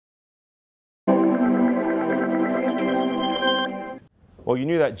Well, you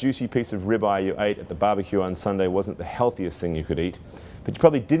knew that juicy piece of ribeye you ate at the barbecue on Sunday wasn't the healthiest thing you could eat, but you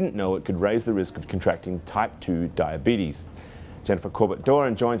probably didn't know it could raise the risk of contracting type 2 diabetes. Jennifer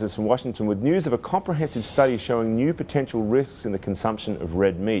Corbett-Dooren joins us from Washington with news of a comprehensive study showing new potential risks in the consumption of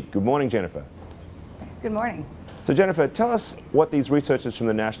red meat. Good morning, Jennifer. Good morning. So, Jennifer, tell us what these researchers from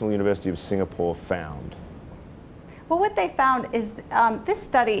the National University of Singapore found. Well, what they found is this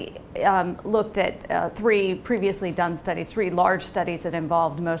study looked at three previously done studies, three large studies that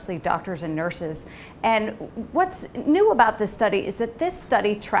involved mostly doctors and nurses. And what's new about this study is that this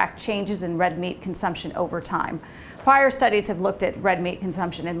study tracked changes in red meat consumption over time. Prior studies have looked at red meat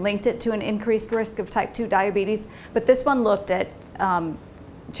consumption and linked it to an increased risk of type 2 diabetes, but this one looked at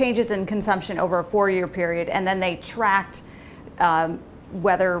changes in consumption over a 4-year period, and then they tracked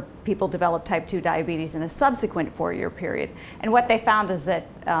whether people develop type 2 diabetes in a subsequent 4-year period. And what they found is that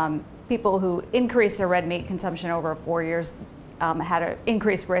people who increased their red meat consumption over 4 years had an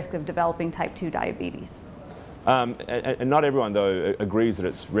increased risk of developing type 2 diabetes. And not everyone, though, agrees that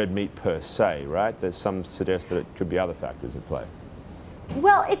it's red meat per se, right? There's some suggest that it could be other factors at play.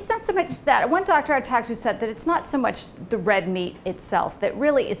 Well, it's not so much that. One doctor I talked to said that it's not so much the red meat itself, that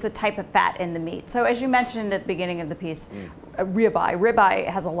really it's the type of fat in the meat. So as you mentioned at the beginning of the piece, ribeye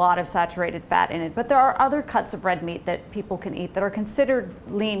has a lot of saturated fat in it, but there are other cuts of red meat that people can eat that are considered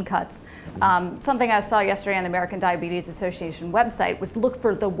lean cuts. Something I saw yesterday on the American Diabetes Association website was look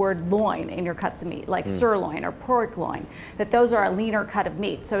for the word loin in your cuts of meat, like sirloin or pork loin, that those are a leaner cut of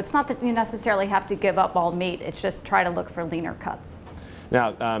meat. So it's not that you necessarily have to give up all meat, it's just try to look for leaner cuts.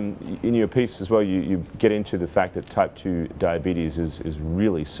 Now, in your piece as well, you get into the fact that type 2 diabetes is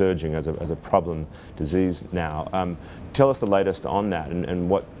really surging as a problem disease now. Tell us the latest on that and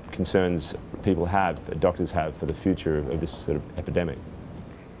what concerns people have, doctors have, for the future of this sort of epidemic.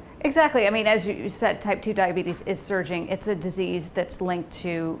 Exactly. I mean, as you said, type 2 diabetes is surging. It's a disease that's linked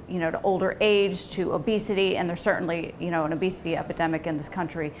to, to older age, to obesity, and there's certainly, an obesity epidemic in this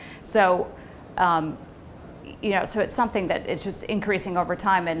country. So, so it's something that it's just increasing over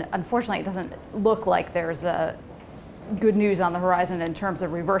time, and unfortunately it doesn't look like there's good news on the horizon in terms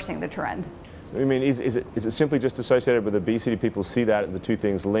of reversing the trend. I mean, is it simply just associated with obesity? People see that, the two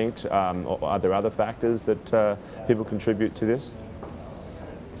things linked, or are there other factors that people contribute to this?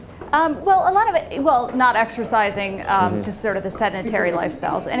 Well, a lot of it, not exercising, just sort of the sedentary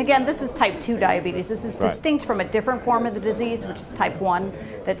lifestyles. And again, this is type 2 diabetes. This is distinct from a different form of the disease, which is type 1,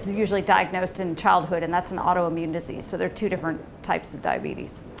 that's usually diagnosed in childhood, and that's an autoimmune disease. So there are two different types of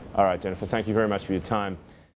diabetes. All right, Jennifer, thank you very much for your time.